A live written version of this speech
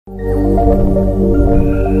And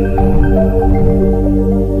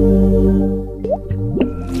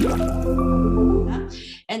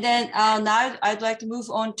then now I'd like to move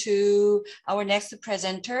on to our next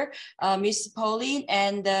presenter, Ms. Pauline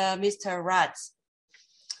and Mr. Ratz.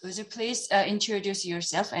 Would you please introduce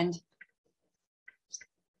yourself and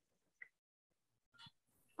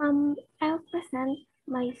I'll present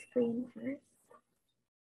my screen first.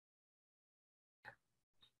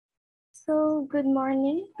 So good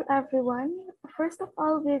morning to everyone. First of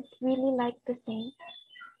all, we'd really like to thank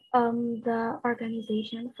the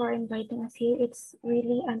organization for inviting us here. It's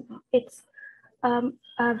really a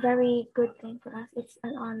very good thing for us. It's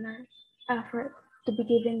an honor to be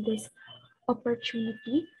given this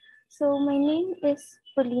opportunity. So my name is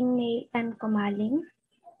Pauline and Comaling.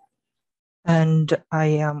 And I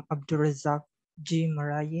am Abdurrazzaq G.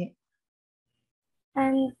 Maraye.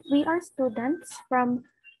 And we are students from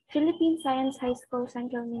Philippine Science High School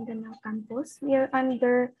Central Mindanao campus. We are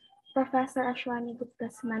under Professor Ashwani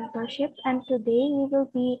Gupta's mentorship, and today we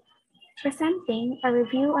will be presenting a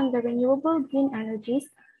review on the renewable green energies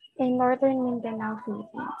in Northern Mindanao,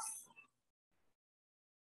 Philippines.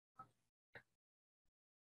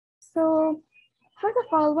 So, first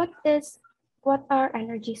of all, what are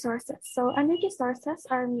energy sources? So, energy sources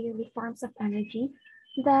are merely forms of energy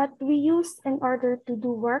that we use in order to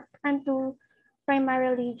do work and to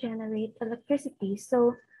primarily generate electricity.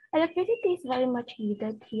 So, electricity is very much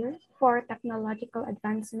needed here for technological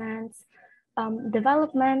advancements,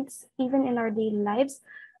 developments, even in our daily lives.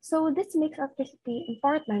 So, this makes electricity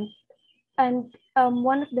important and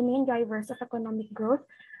one of the main drivers of economic growth,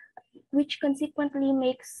 which consequently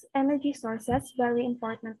makes energy sources very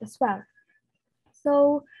important as well.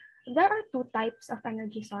 So there are two types of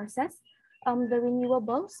energy sources, the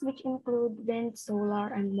renewables, which include wind, solar,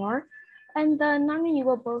 and more, and the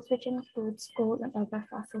non-renewables, which includes coal and other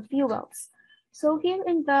fossil fuels. So here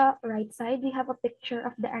in the right side, we have a picture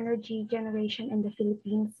of the energy generation in the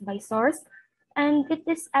Philippines by source, and it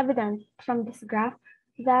is evident from this graph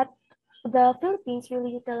that the Philippines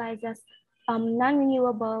really utilizes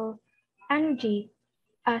non-renewable energy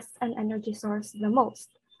as an energy source the most.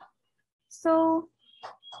 So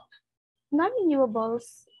the non-renewable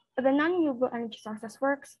energy sources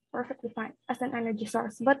works perfectly fine as an energy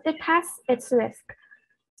source, but it has its risk.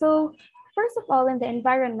 So first of all, in the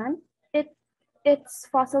environment, its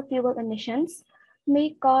fossil fuel emissions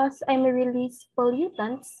may release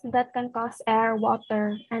pollutants that can cause air,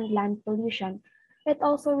 water, and land pollution. It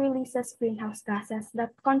also releases greenhouse gases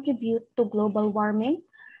that contribute to global warming,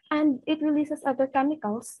 and it releases other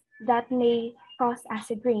chemicals that may cause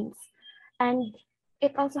acid rains. And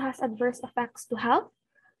it also has adverse effects to health,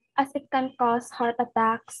 as it can cause heart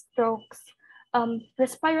attacks, strokes,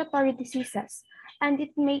 respiratory diseases, and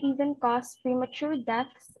it may even cause premature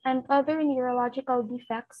deaths and other neurological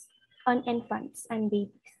defects on infants and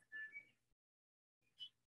babies.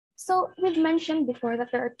 So we've mentioned before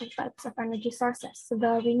that there are two types of energy sources,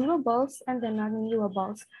 the renewables and the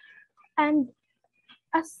non-renewables. And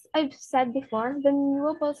as I've said before, the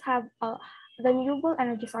renewable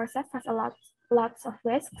energy sources has lots of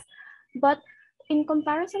risks, but in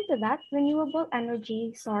comparison to that, renewable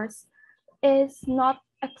energy source is not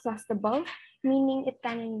exhaustible, meaning it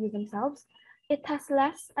can renew themselves. It has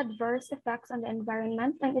less adverse effects on the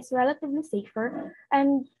environment and is relatively safer.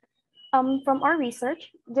 And from our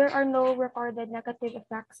research, there are no recorded negative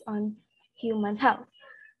effects on human health.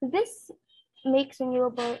 This makes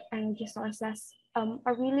renewable energy sources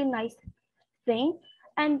a really nice thing.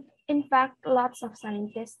 And in fact, lots of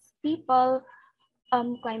scientists, people,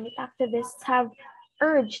 climate activists have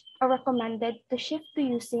urged or recommended to shift to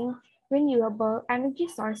using renewable energy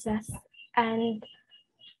sources and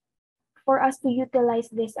for us to utilize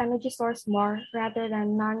this energy source more rather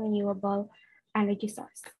than non-renewable energy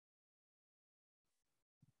source.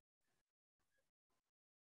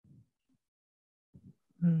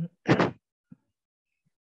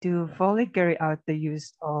 To fully carry out the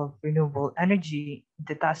use of renewable energy, in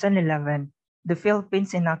 2011, the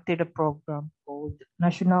Philippines enacted a program called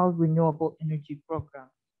National Renewable Energy Program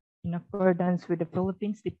in accordance with the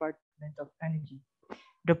Philippines Department of Energy.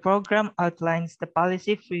 The program outlines the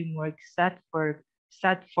policy framework set forth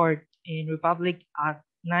in Republic Act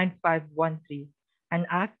 9513, an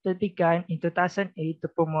act that began in 2008 to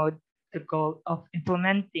promote the goal of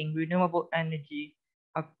implementing renewable energy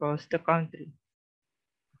across the country.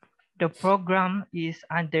 The program is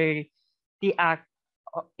under the Act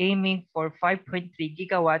aiming for 5.3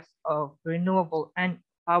 gigawatts of renewable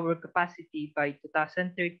power capacity by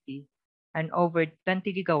 2030 and over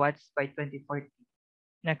 20 gigawatts by 2040.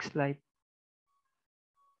 Next slide.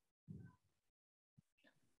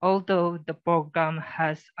 Although the program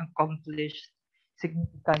has accomplished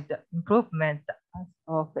significant improvement as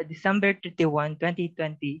of December 31,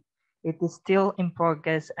 2020, it is still in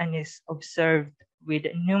progress and is observed with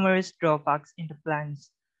numerous drawbacks in the plans.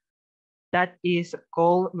 That is,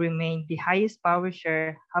 coal remained the highest power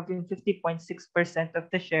share, having 50.6% of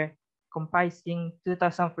the share, comprising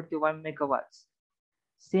 2,041 megawatts.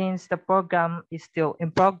 Since the program is still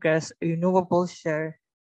in progress, renewable share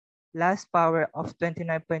last power of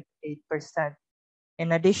 29.8%.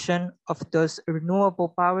 In addition of those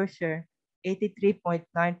renewable power share, 83.9%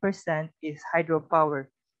 is hydropower,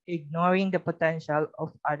 ignoring the potential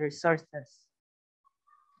of other sources.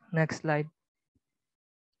 Next slide.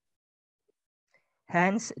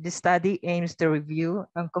 Hence, the study aims to review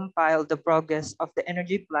and compile the progress of the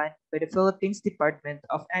energy plan by the Philippines Department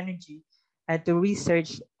of Energy and to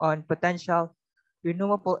research on potential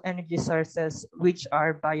renewable energy sources, which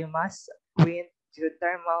are biomass, wind,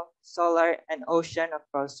 geothermal, solar, and ocean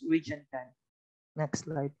across Region 10. Next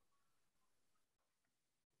slide.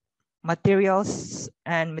 Materials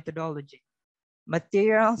and methodology.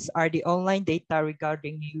 Materials are the online data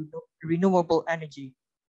regarding renewable energy.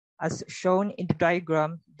 As shown in the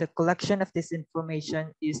diagram, the collection of this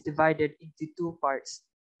information is divided into two parts.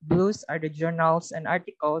 Blues are the journals and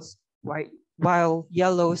articles, while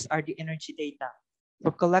yellows are the energy data.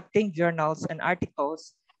 For collecting journals and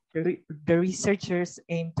articles, the researchers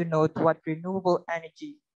aim to note what renewable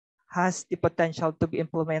energy has the potential to be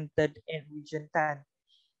implemented in Region 10.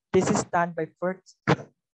 This is done by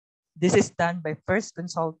first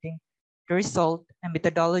consulting the result and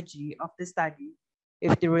methodology of the study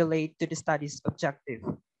if they relate to the study's objective.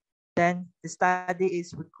 Then the study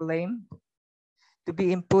is reclaimed to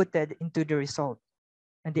be inputted into the result.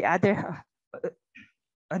 On the other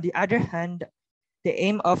hand, the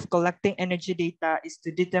aim of collecting energy data is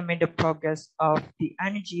to determine the progress of the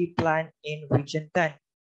energy plan in Region 10.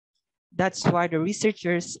 That's why the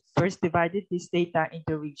researchers first divided this data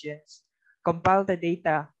into regions, compiled the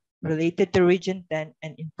data related to Region 10,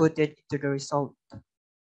 and inputted into the result.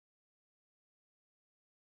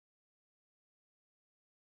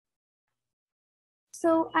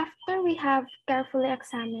 So after we have carefully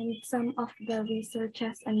examined some of the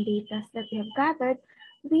researches and data that we have gathered,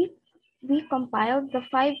 we compiled the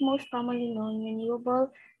 5 most commonly known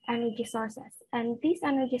renewable energy sources. And these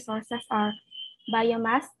energy sources are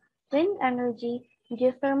biomass, wind energy,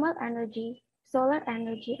 geothermal energy, solar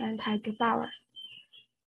energy, and hydropower.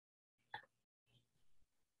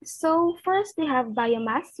 So first we have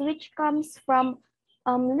biomass, which comes from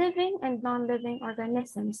living and non-living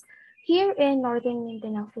organisms. Here in Northern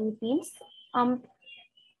Mindanao, Philippines, there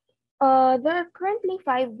are currently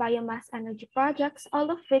 5 biomass energy projects, all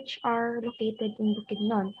of which are located in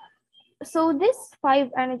Bukidnon. So these 5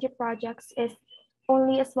 energy projects is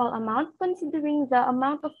only a small amount considering the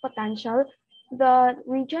amount of potential the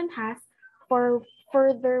region has for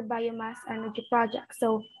further biomass energy projects.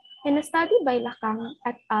 So in a study by Lakang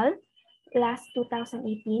et al. Last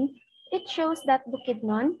 2018, it shows that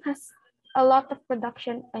Bukidnon has a lot of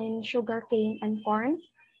production in sugarcane and corn.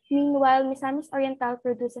 Meanwhile, Misamis Oriental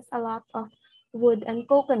produces a lot of wood and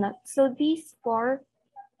coconut. So these 4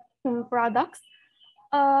 products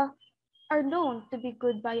are known to be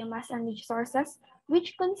good biomass energy sources,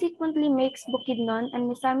 which consequently makes Bukidnon and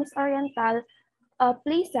Misamis Oriental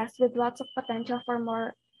places with lots of potential for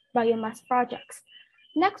more biomass projects.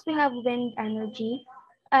 Next, we have wind energy,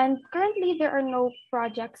 and currently there are no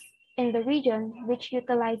projects in the region which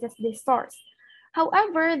utilizes this source.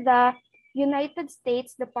 However, the United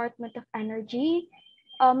States Department of Energy,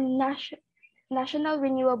 National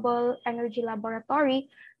Renewable Energy Laboratory,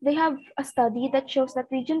 they have a study that shows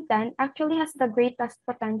that Region 10 actually has the greatest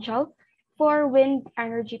potential for wind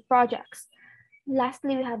energy projects.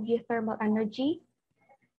 Lastly, we have geothermal energy,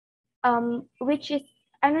 which is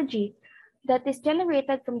energy that is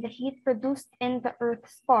generated from the heat produced in the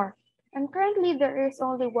Earth's core. And currently, there is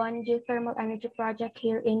only one geothermal energy project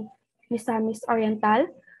here in Misamis Oriental,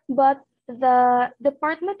 but the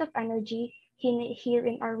Department of Energy here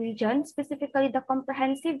in our region, specifically the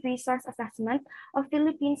Comprehensive Resource Assessment of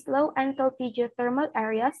Philippines' low enthalpy geothermal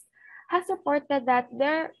areas, has reported that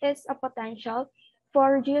there is a potential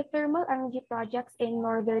for geothermal energy projects in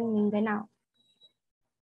northern Mindanao.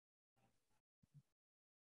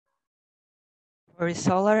 For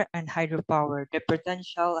solar and hydropower, the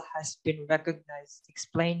potential has been recognized,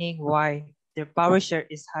 explaining why their power share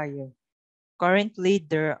is higher. Currently,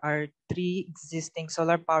 there are 3 existing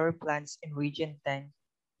solar power plants in Region 10,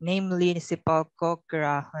 namely Sipalco,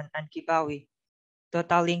 Quirahan, and Kibawi,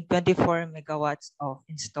 totaling 24 megawatts of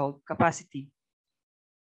installed capacity.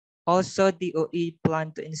 Also, DOE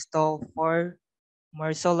plan to install 4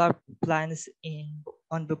 more solar plants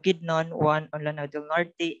on Bukidnon, 1 on Lanao del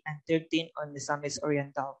Norte, and 13 on Misamis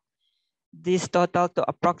Oriental. This total to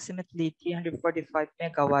approximately 345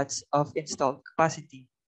 megawatts of installed capacity.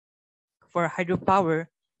 For hydropower,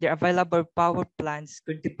 the available power plants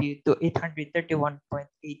contribute to 831.8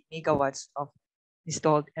 megawatts of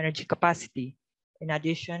installed energy capacity. In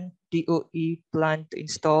addition, DOE plan to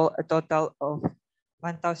install a total of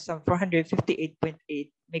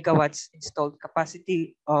 1,458.8 megawatts installed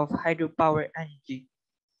capacity of hydropower energy,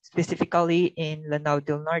 specifically in Lanao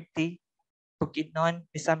del Norte, Bukidnon,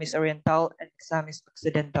 Misamis Oriental, and Misamis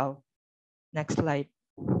Occidental. Next slide.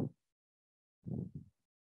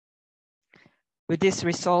 With this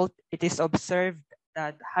result, it is observed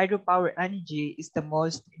that hydropower energy is the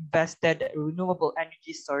most invested renewable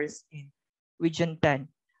energy source in Region 10,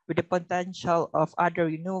 with the potential of other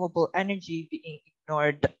renewable energy being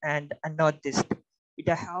ignored and unnoticed. With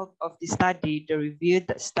the help of the study, the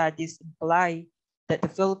reviewed studies imply that the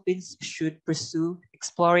Philippines should pursue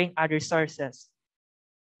exploring other sources.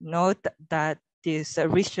 Note that this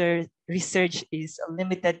research is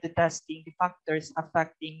limited to testing the factors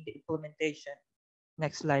affecting the implementation.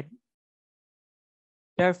 Next slide.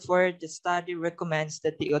 Therefore, the study recommends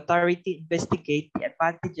that the authority investigate the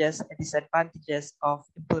advantages and disadvantages of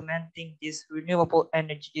implementing this renewable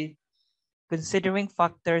energy, considering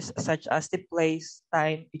factors such as the place,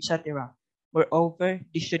 time, etc. Moreover,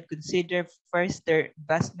 they should consider first their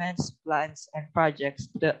investments, plans, and projects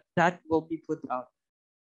that will be put out.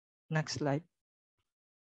 Next slide.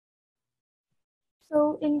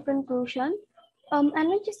 So in conclusion,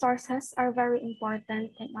 energy sources are very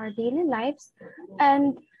important in our daily lives,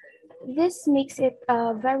 and this makes it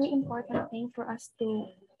a very important thing for us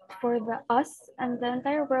and the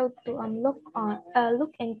entire world to look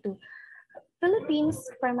into.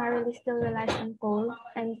 Philippines primarily still relies on coal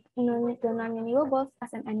and the non-renewables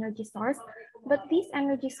as an energy source, but these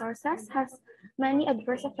energy sources has many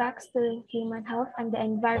adverse effects to human health and the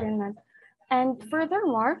environment. And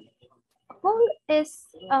furthermore, coal is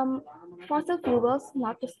fossil fuels,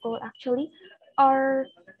 not just coal actually, are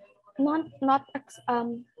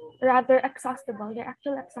rather exhaustible. They're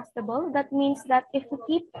actually exhaustible. That means that if we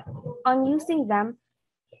keep on using them,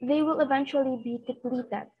 they will eventually be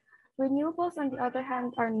depleted. Renewables, on the other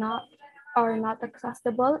hand, are not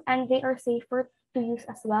exhaustible, and they are safer to use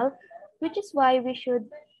as well, which is why we should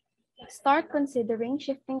start considering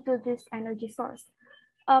shifting to this energy source.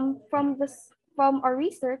 From our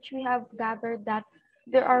research, we have gathered that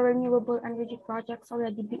there are renewable energy projects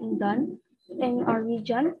already being done in our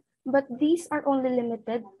region, but these are only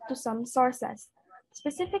limited to some sources,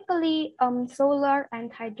 specifically solar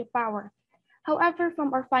and hydropower. However,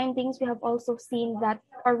 from our findings, we have also seen that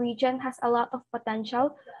our region has a lot of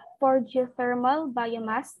potential for geothermal,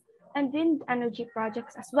 biomass, and wind energy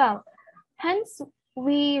projects as well. Hence,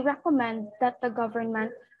 we recommend that the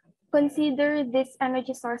government consider these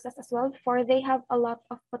energy sources as well, for they have a lot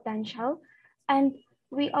of potential. And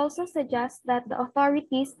we also suggest that the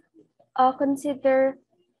authorities consider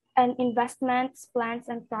investments, plans,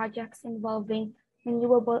 and projects involving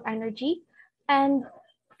renewable energy, and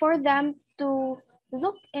for them to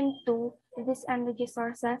look into these energy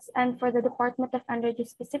sources, and for the Department of Energy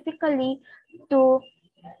specifically to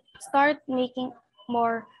start making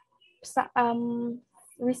more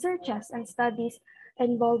researches and studies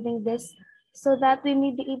involving this, so that we may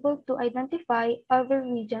be able to identify other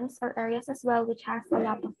regions or areas as well which has a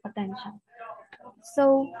lot of potential.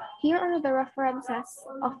 So here are the references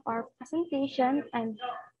of our presentation, and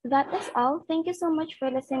that is all. Thank you so much for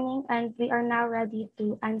listening, and we are now ready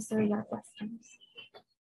to answer your questions.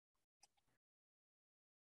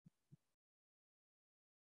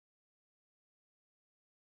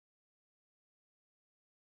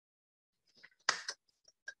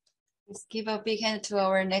 Let's give a big hand to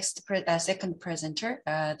our next second presenter,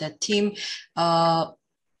 the team.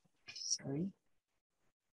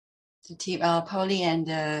 The team Pauline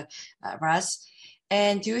and Raz.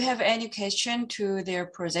 And do you have any question to their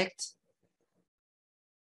project?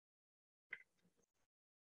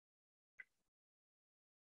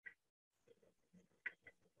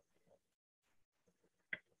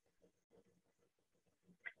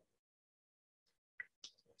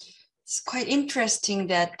 It's quite interesting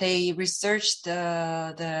that they researched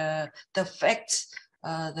the facts,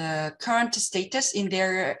 the current status in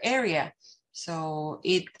their area. So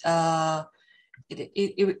it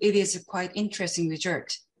is a quite interesting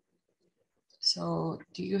result. So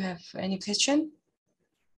do you have any question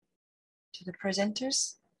to the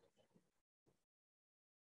presenters?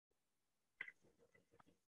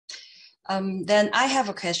 Then I have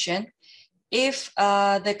a question. If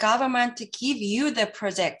the government give you the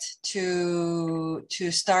project to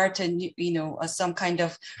start a new, some kind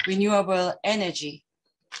of renewable energy,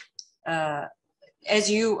 as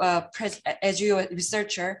you a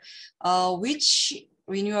researcher, which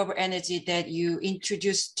renewable energy that you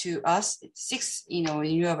introduced to us, 6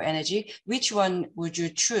 renewable energy, which one would you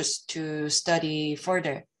choose to study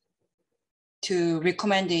further, to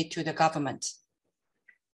recommend it to the government?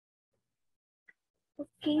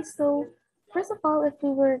 Okay, so first of all, if we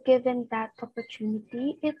were given that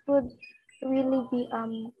opportunity, it would really be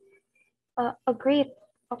a great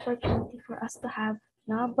opportunity for us to have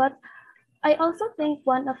now. But I also think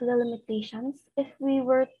one of the limitations, if we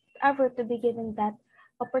were ever to be given that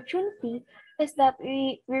opportunity, is that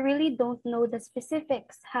we really don't know the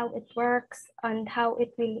specifics, how it works, and how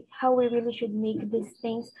we really should make these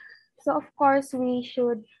things. So of course we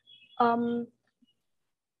should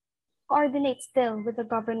coordinate still with the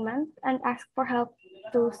government and ask for help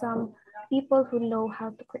to some people who know how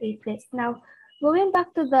to create this. Now, going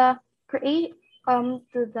back to the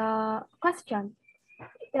question,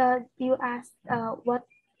 you asked what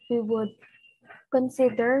we would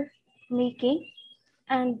consider making,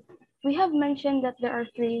 and we have mentioned that there are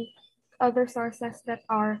 3 other sources that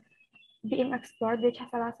are being explored, which has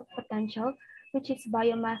a lot of potential, which is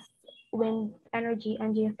biomass, wind energy,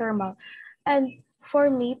 and geothermal. And for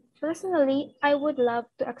me, personally, I would love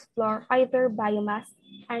to explore either biomass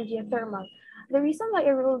and geothermal. The reason why I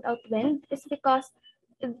ruled out wind is because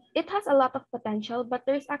it has a lot of potential, but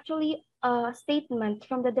there's actually a statement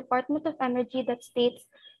from the Department of Energy that states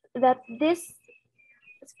that this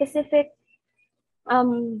specific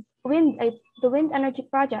the wind energy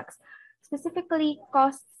projects specifically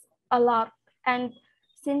costs a lot, and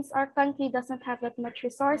since our country doesn't have that much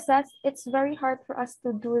resources, it's very hard for us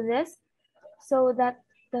to do this. So that's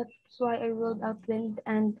why I ruled out wind.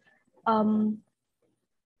 And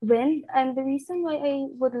the reason why I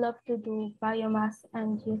would love to do biomass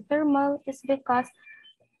and geothermal is because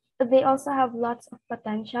they also have lots of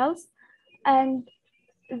potentials and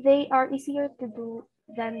they are easier to do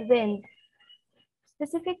than wind.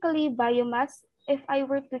 Specifically biomass, if I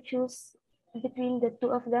were to choose between the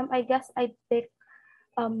 2 of them, I guess I'd pick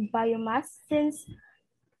biomass, since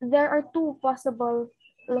there are 2 possible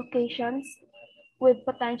locations with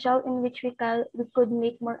potential in which we could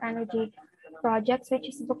make more energy projects, which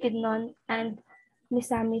is Bukidnon and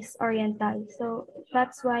Misamis Oriental. So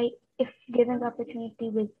that's why, if given the opportunity,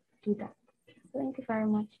 we'd do that. Thank you very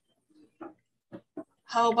much.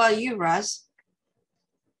 How about you, Raz?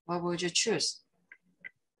 What would you choose?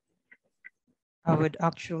 I would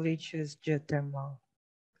actually choose geothermal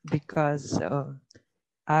because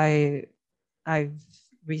I've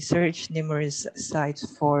researched numerous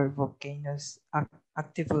sites for volcanoes,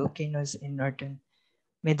 active volcanoes in northern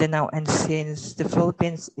Mindanao, and since the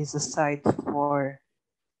Philippines is a site for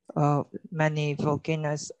many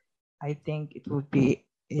volcanoes, I think it would be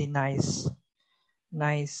a nice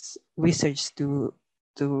research to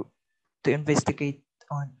investigate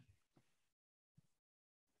on.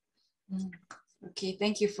 Okay,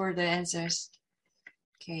 thank you for the answers.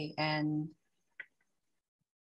 Okay, and